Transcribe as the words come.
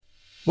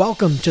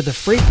Welcome to the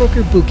Freight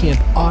Broker Bootcamp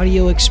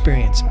audio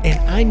experience, and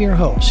I'm your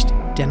host,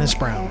 Dennis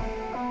Brown.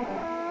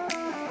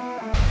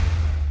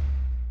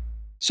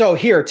 So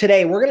here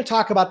today, we're going to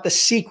talk about the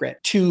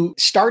secret to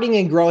starting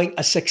and growing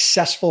a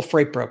successful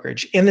freight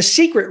brokerage. And the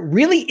secret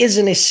really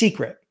isn't a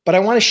secret, but I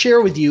want to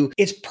share with you,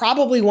 it's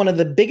probably one of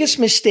the biggest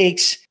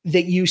mistakes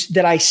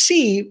that I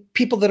see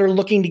people that are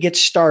looking to get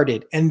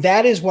started. And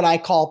that is what I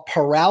call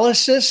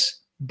paralysis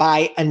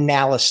by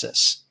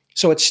analysis.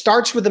 So it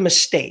starts with a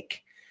mistake.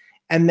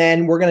 And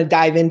then we're going to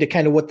dive into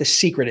kind of what the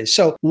secret is.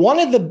 So one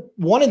of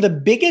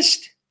the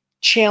biggest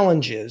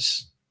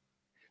challenges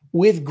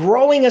with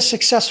growing a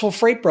successful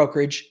freight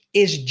brokerage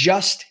is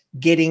just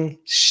getting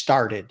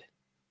started.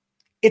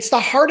 It's the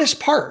hardest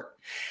part.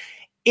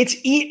 It's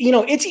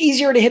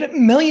easier to hit $1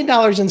 million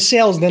in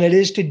sales than it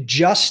is to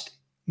just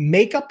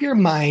make up your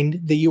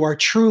mind that you are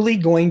truly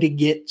going to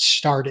get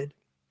started.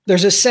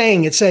 There's a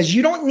saying, it says,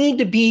 you don't need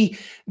to be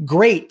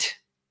great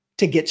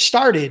to get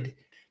started,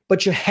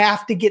 but you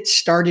have to get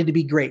started to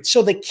be great.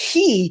 So the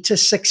key to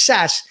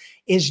success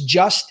is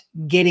just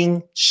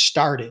getting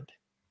started,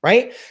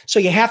 right? So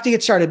you have to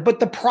get started. But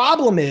the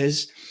problem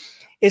is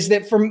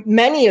that for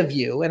many of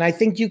you, and I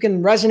think you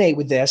can resonate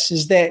with this,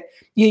 is that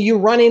you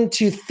run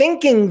into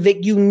thinking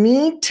that you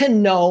need to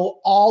know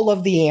all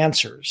of the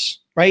answers,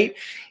 right?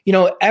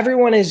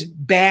 Everyone is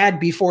bad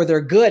before they're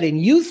good. And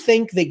you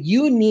think that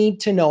you need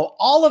to know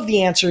all of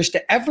the answers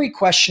to every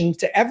question,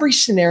 to every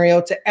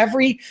scenario, to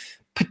every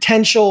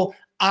potential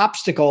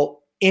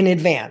obstacle in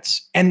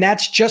advance. And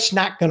that's just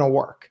not going to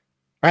work,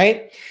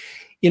 right?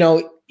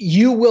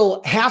 You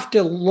will have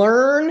to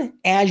learn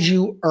as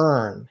you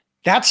earn.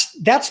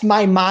 That's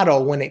my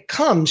motto when it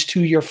comes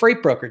to your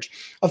freight brokerage.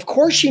 Of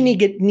course, you need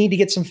to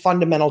get some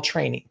fundamental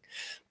training.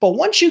 But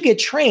once you get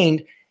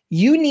trained,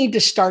 you need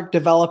to start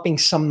developing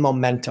some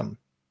momentum.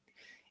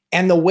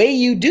 And the way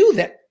you do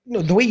that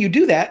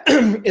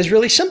is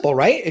really simple,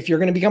 right? If you're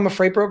going to become a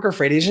freight broker,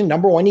 freight agent,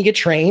 number one, you get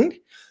trained.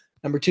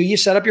 Number two, you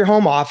set up your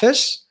home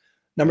office.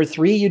 Number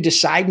three, you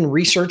decide and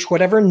research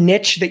whatever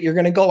niche that you're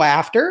going to go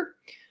after.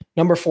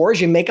 Number four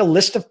is you make a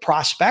list of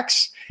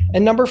prospects.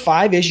 And number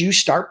five is you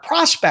start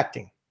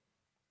prospecting.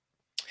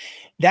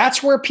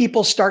 That's where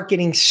people start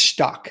getting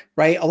stuck,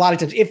 right? A lot of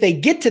times, if they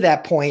get to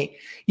that point,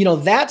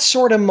 that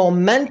sort of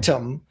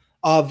momentum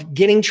of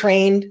getting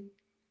trained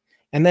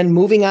and then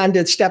moving on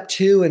to step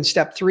 2 and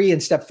step 3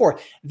 and step 4,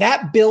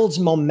 that builds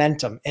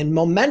momentum. And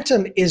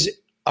momentum is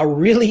a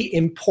really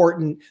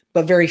important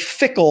but very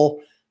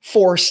fickle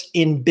force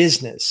in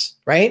business,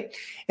 right?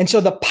 And so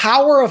the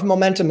power of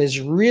momentum is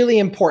really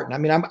important. I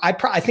mean,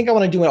 I think I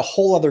want to do a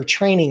whole other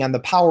training on the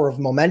power of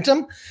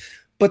momentum,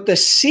 but the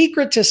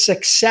secret to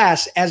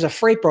success as a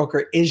freight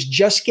broker is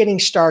just getting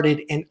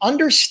started and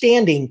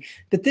understanding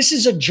that this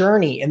is a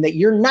journey and that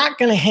you're not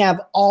going to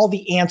have all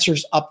the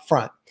answers up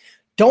front.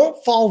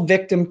 Don't fall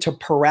victim to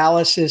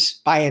paralysis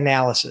by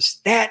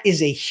analysis. That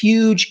is a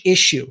huge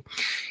issue.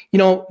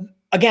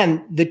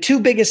 Again, the two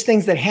biggest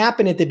things that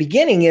happen at the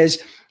beginning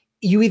is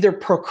you either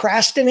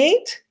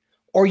procrastinate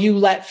or you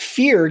let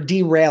fear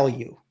derail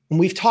you. And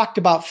we've talked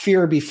about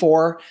fear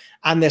before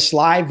on this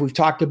live. We've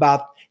talked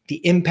about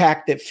the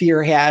impact that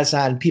fear has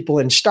on people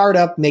in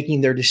startup making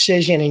their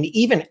decision. And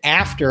even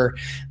after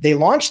they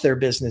launch their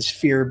business,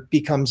 fear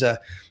becomes an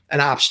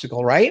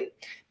obstacle, right?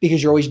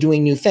 Because you're always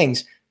doing new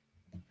things.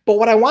 But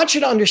what I want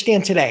you to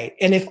understand today,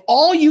 and if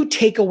all you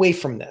take away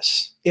from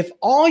this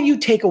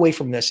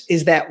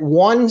is that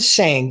one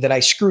saying that I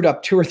screwed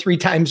up 2 or 3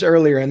 times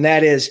earlier, and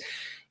that is,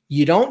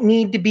 you don't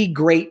need to be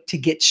great to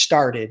get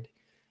started,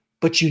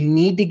 but you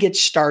need to get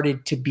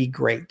started to be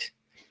great.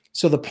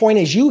 So the point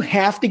is you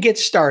have to get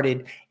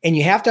started and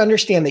you have to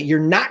understand that you're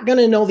not going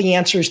to know the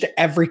answers to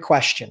every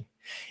question.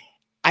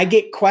 I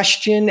get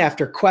question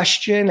after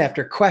question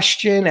after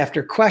question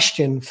after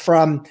question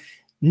from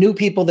new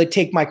people that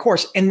take my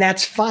course, and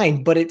that's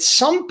fine. But at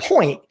some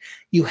point,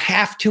 you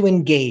have to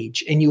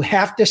engage and you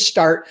have to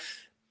start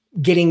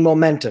getting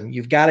momentum.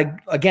 You've got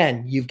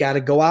to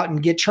go out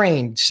and get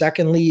trained.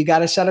 Secondly, you got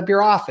to set up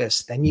your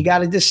office. Then you got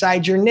to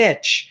decide your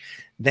niche.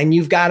 Then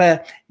you've got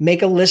to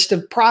make a list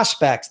of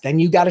prospects. Then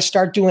you got to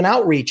start doing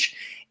outreach.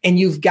 And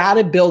you've got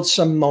to build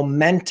some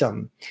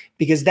momentum,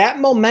 because that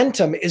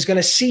momentum is going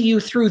to see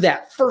you through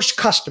that first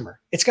customer.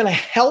 It's going to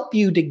help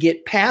you to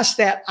get past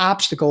that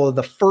obstacle of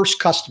the first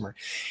customer.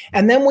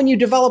 And then when you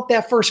develop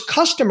that first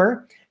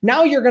customer,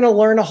 now you're going to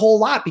learn a whole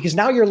lot, because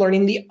now you're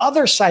learning the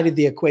other side of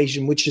the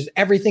equation, which is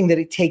everything that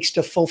it takes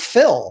to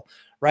fulfill,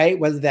 right?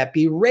 Whether that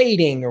be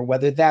rating, or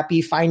whether that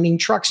be finding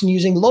trucks and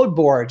using load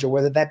boards, or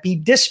whether that be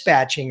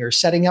dispatching or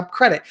setting up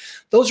credit.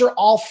 Those are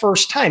all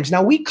first times.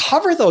 Now we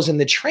cover those in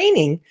the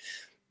training,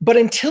 but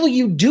until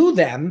you do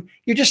them,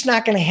 you're just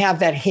not going to have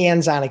that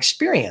hands-on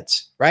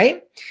experience,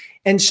 right?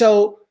 And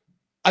so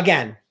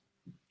again,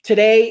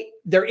 today,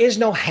 there is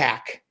no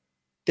hack.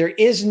 There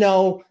is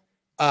no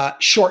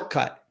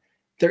shortcut.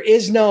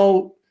 There's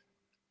nothing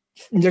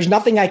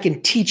I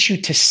can teach you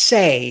to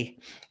say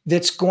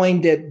that's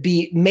going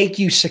to make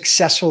you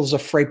successful as a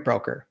freight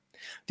broker.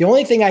 The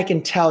only thing I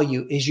can tell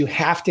you is you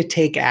have to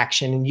take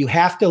action, and you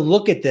have to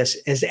look at this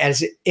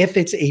as if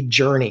it's a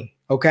journey,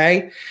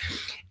 okay?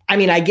 I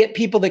mean, I get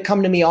people that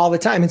come to me all the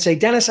time and say,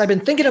 Dennis, I've been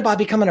thinking about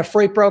becoming a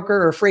freight broker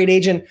or a freight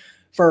agent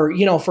for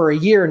a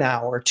year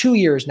now, or 2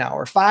 years now,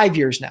 or 5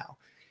 years now.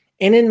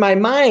 And in my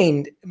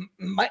mind,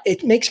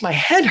 it makes my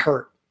head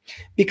hurt,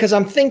 because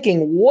I'm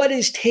thinking, what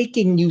is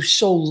taking you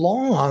so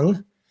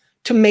long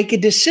to make a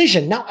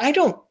decision? Now,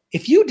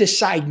 if you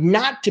decide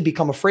not to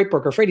become a freight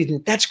broker or freight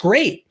agent, that's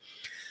great.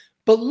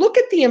 But look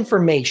at the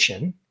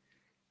information,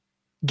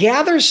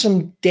 gather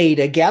some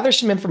data, gather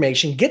some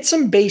information, get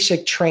some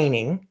basic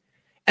training,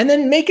 and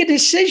then make a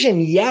decision,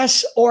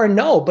 yes or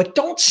no. But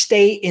don't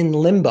stay in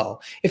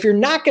limbo. If you're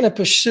not going to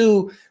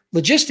pursue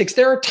logistics,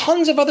 there are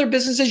tons of other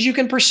businesses you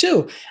can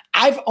pursue.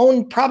 I've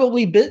owned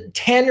probably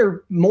 10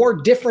 or more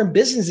different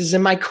businesses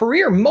in my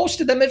career. Most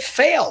of them have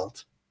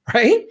failed,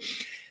 right?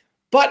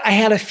 But I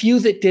had a few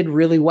that did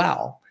really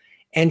well.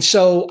 And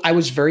so I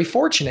was very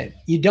fortunate.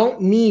 You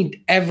don't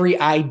need every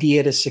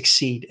idea to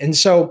succeed. And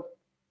so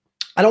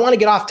I don't want to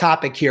get off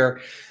topic here,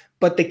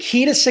 but the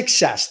key to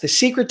success, the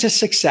secret to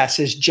success,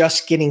 is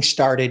just getting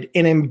started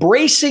and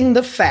embracing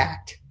the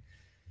fact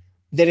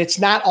that it's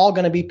not all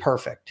going to be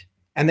perfect,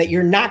 and that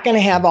you're not going to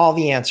have all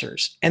the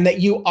answers, and that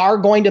you are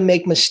going to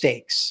make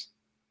mistakes.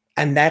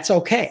 And that's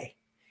okay.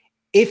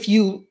 If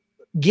you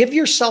give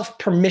yourself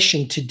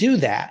permission to do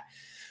that,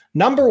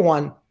 number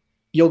one,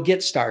 you'll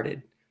get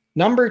started.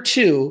 Number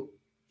two,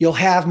 you'll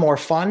have more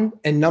fun.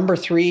 And number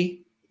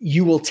three,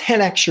 you will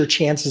 10x your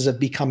chances of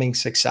becoming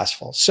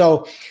successful.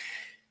 So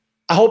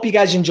I hope you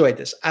guys enjoyed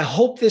this. I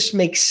hope this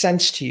makes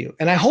sense to you.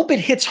 And I hope it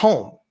hits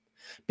home.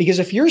 Because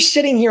if you're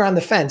sitting here on the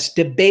fence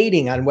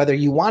debating on whether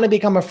you want to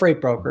become a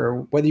freight broker,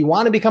 or whether you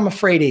want to become a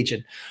freight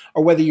agent,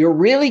 or whether you're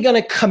really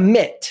going to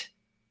commit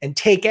and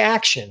take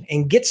action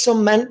and get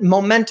some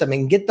momentum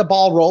and get the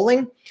ball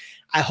rolling,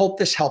 I hope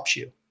this helps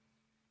you.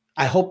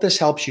 I hope this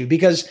helps you,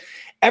 because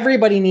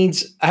everybody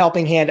needs a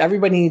helping hand.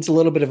 Everybody needs a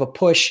little bit of a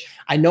push.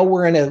 I know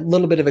we're in a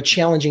little bit of a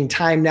challenging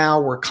time now.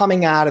 We're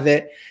coming out of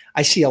it.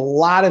 I see a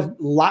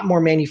lot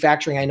more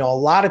manufacturing. I know a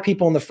lot of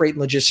people in the freight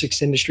and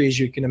logistics industry, as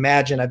you can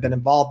imagine. I've been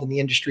involved in the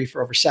industry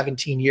for over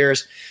 17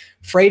 years.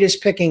 Freight is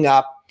picking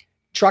up.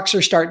 Trucks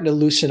are starting to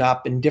loosen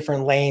up in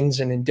different lanes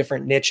and in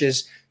different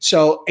niches.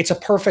 So it's a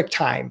perfect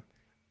time,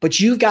 but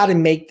you've got to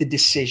make the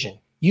decision.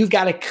 You've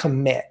got to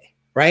commit,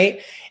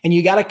 right? And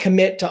you got to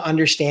commit to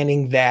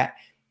understanding that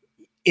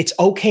it's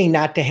okay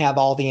not to have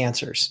all the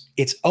answers.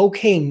 It's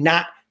okay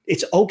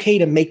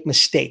to make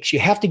mistakes. You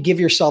have to give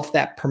yourself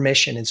that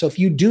permission. And so if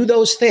you do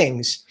those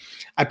things,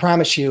 I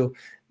promise you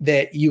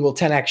that you will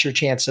 10x your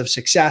chance of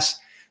success.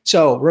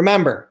 So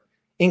remember,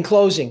 in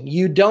closing,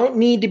 you don't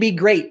need to be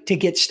great to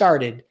get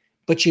started,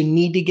 but you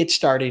need to get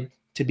started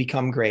to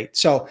become great.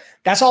 So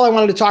that's all I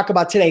wanted to talk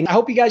about today. I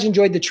hope you guys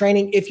enjoyed the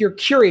training. If you're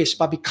curious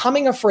about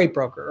becoming a freight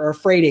broker or a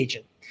freight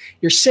agent,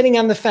 you're sitting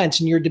on the fence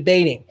and you're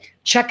debating,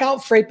 check out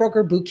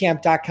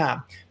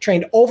freightbrokerbootcamp.com.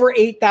 Trained over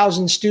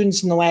 8,000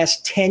 students in the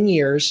last 10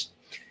 years.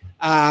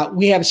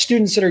 We have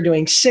students that are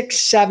doing 6,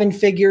 7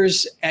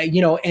 figures,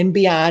 and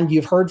beyond.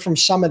 You've heard from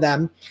some of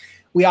them.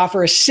 We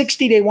offer a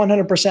 60-day,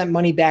 100%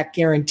 money back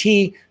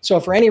guarantee. So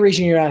if for any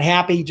reason you're not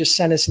happy, just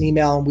send us an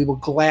email and we will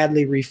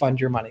gladly refund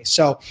your money.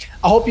 So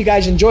I hope you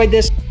guys enjoyed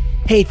this.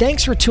 Hey,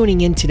 thanks for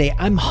tuning in today.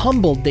 I'm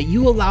humbled that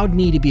you allowed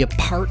me to be a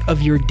part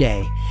of your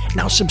day.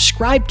 Now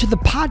subscribe to the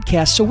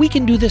podcast so we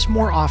can do this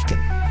more often.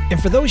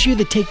 And for those of you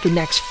that take the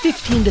next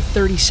 15 to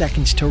 30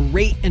 seconds to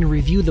rate and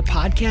review the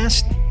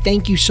podcast,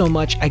 thank you so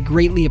much. I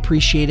greatly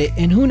appreciate it.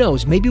 And who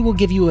knows, maybe we'll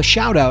give you a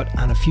shout out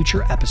on a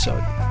future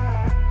episode.